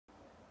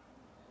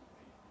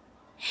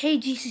Hey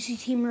GCC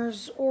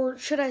teamers, or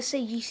should I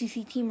say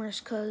GCC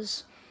teamers,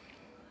 cause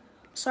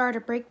sorry to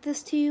break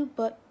this to you,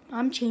 but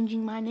I'm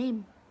changing my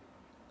name.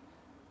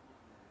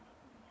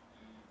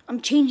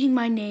 I'm changing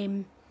my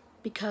name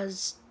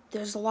because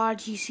there's a lot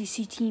of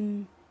GCC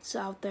teams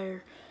out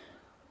there,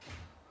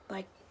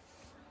 like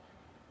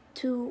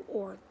 2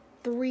 or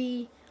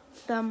 3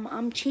 of them.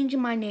 I'm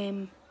changing my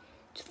name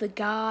to the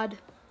God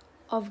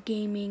of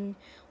Gaming,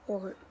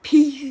 or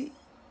PC.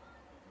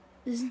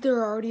 Isn't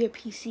there already a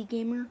PC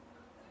gamer?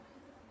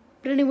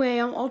 But anyway,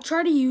 I'll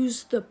try to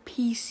use the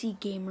PC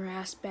gamer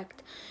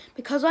aspect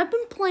because I've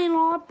been playing a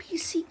lot of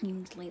PC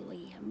games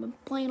lately. I've been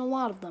playing a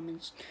lot of them.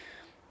 It's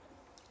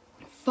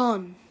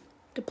fun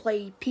to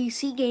play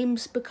PC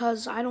games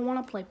because I don't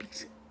want to play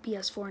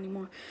PS4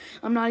 anymore.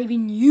 I'm not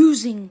even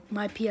using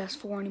my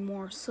PS4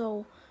 anymore,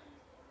 so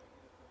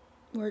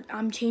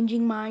I'm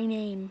changing my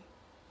name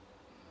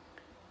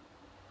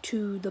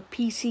to the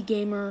PC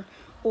gamer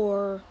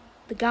or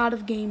the God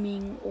of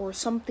Gaming or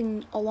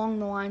something along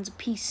the lines of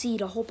PC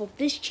to hope if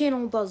this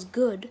channel does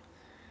good,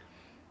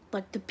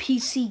 like the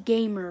PC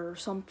gamer or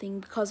something,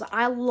 because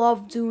I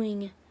love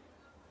doing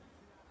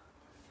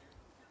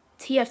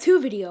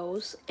TF2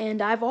 videos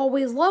and I've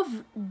always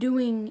loved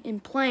doing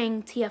and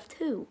playing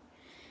TF2.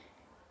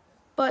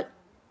 But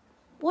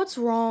what's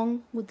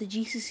wrong with the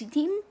GCC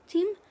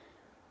team?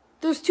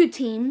 There's 2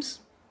 teams.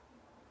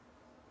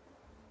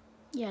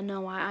 Yeah,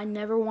 no, I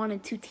never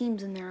wanted 2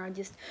 teams in there. I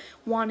just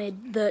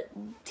wanted the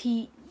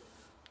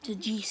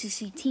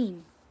GCC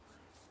team.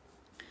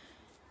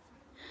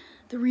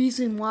 The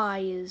reason why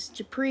is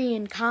Japri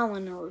and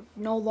Colin are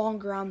no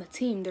longer on the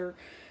team.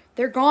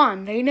 They're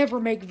gone. They never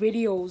make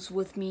videos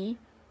with me.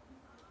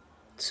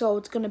 So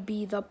it's gonna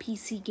be the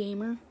PC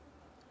gamer.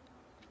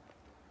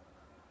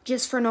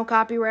 Just for no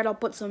copyright, I'll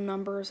put some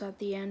numbers at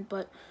the end,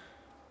 but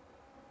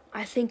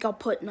I think I'll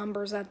put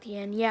numbers at the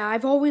end. Yeah,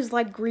 I've always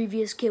liked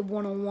Grievous Kid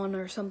 101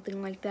 or something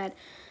like that.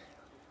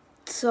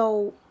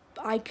 So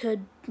I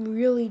could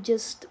really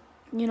just,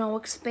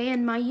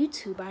 expand my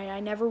YouTube.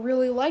 I never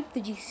really liked the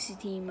GCC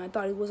team. I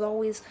thought it was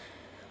always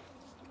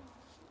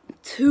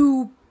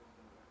too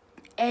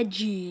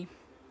edgy.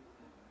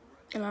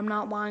 And I'm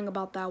not lying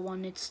about that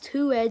one. It's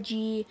too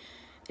edgy.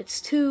 It's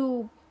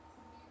too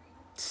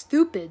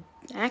stupid,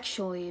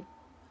 actually.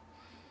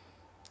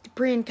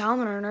 Dupree and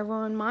Colin are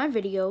never in my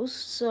videos,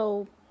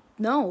 so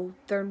no,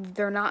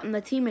 they're not in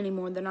the team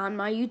anymore. They're not in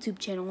my YouTube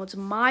channel. It's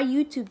my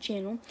YouTube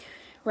channel,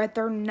 right?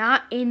 They're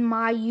not in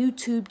my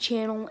YouTube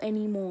channel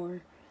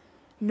anymore.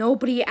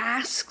 Nobody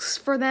asks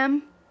for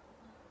them.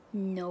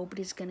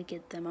 Nobody's gonna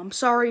get them. I'm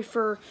sorry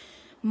for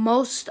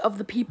most of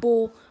the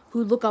people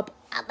who look up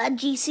the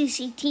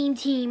GCC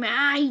team.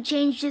 He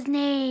changed his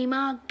name.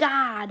 Oh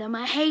God, I'm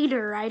a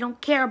hater. I don't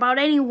care about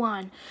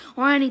anyone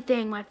or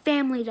anything. My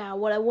family died.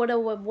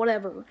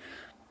 Whatever.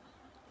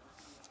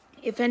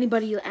 If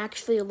anybody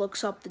actually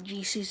looks up the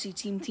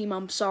GCC team,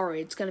 I'm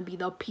sorry. It's gonna be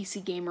the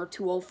PC Gamer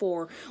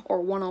 204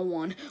 or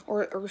 101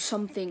 or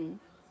something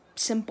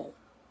simple.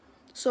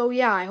 So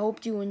yeah, I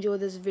hope you enjoy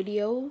this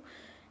video,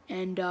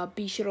 and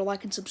be sure to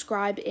like and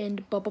subscribe,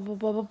 and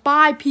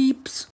bye peeps.